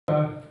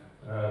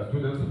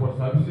Student Support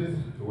Services,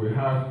 we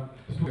have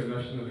the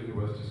National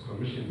Universities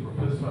Commission,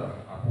 Professor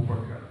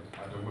Abubakar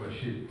Adamu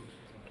Rashid.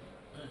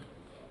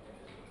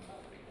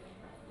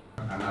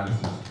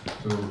 Analysis.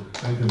 So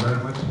thank you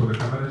very much for the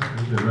cameras.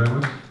 Thank you very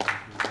much.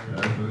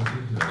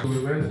 So we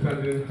remain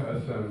standing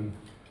as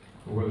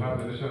we will have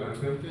the national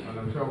anthem, and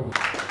I'm sure we'll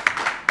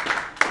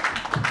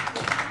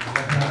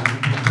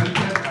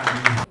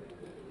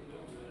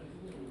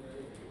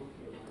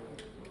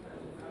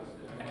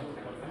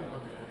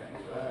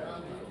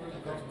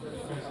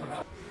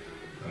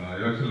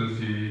Your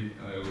Excellency,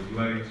 I would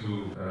like to...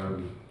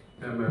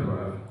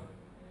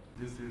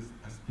 This is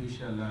a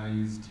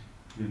specialized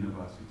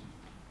university.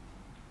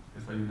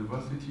 It's a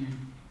university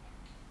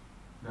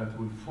that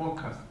will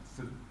focus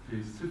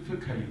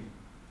specifically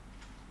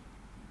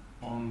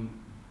on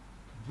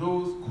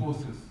those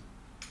courses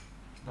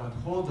that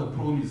hold the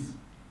promise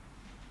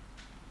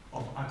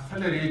of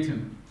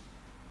accelerating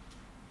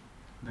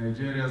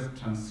Nigeria's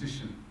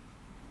transition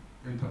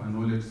into a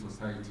knowledge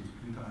society,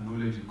 into a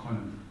knowledge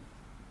economy.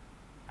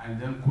 And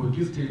then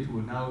Kogi State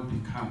will now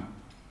become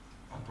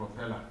a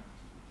propeller,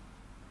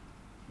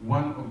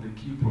 one of the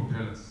key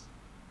propellers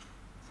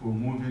for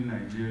moving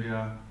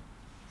Nigeria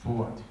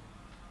forward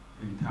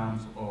in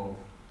terms of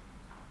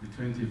the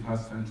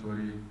 21st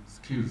century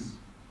skills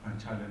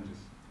and challenges.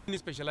 In a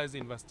specialized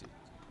university.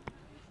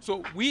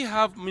 So we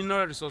have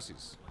mineral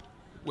resources.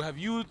 We have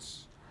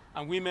youths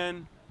and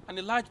women and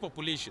a large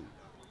population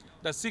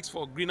that seeks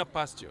for greener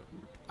pasture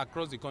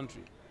across the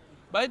country.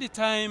 By the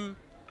time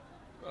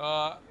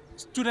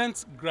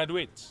students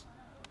graduate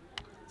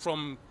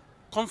from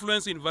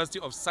Confluence University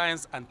of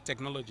Science and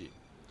Technology,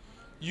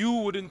 you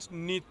wouldn't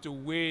need to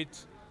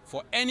wait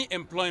for any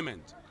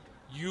employment.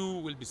 You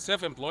will be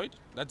self-employed,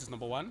 that is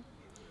number one.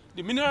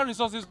 The mineral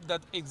resources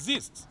that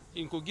exist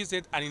in Kogi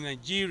State and in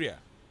Nigeria,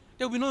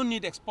 there will be no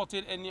need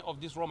exporting any of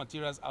these raw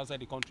materials outside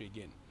the country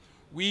again.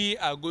 We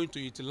are going to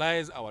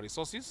utilize our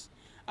resources,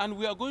 and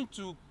we are going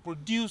to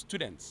produce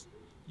students,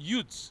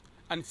 youths,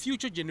 and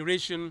future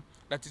generation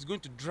that is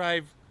going to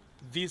drive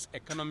this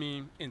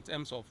economy in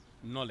terms of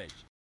knowledge.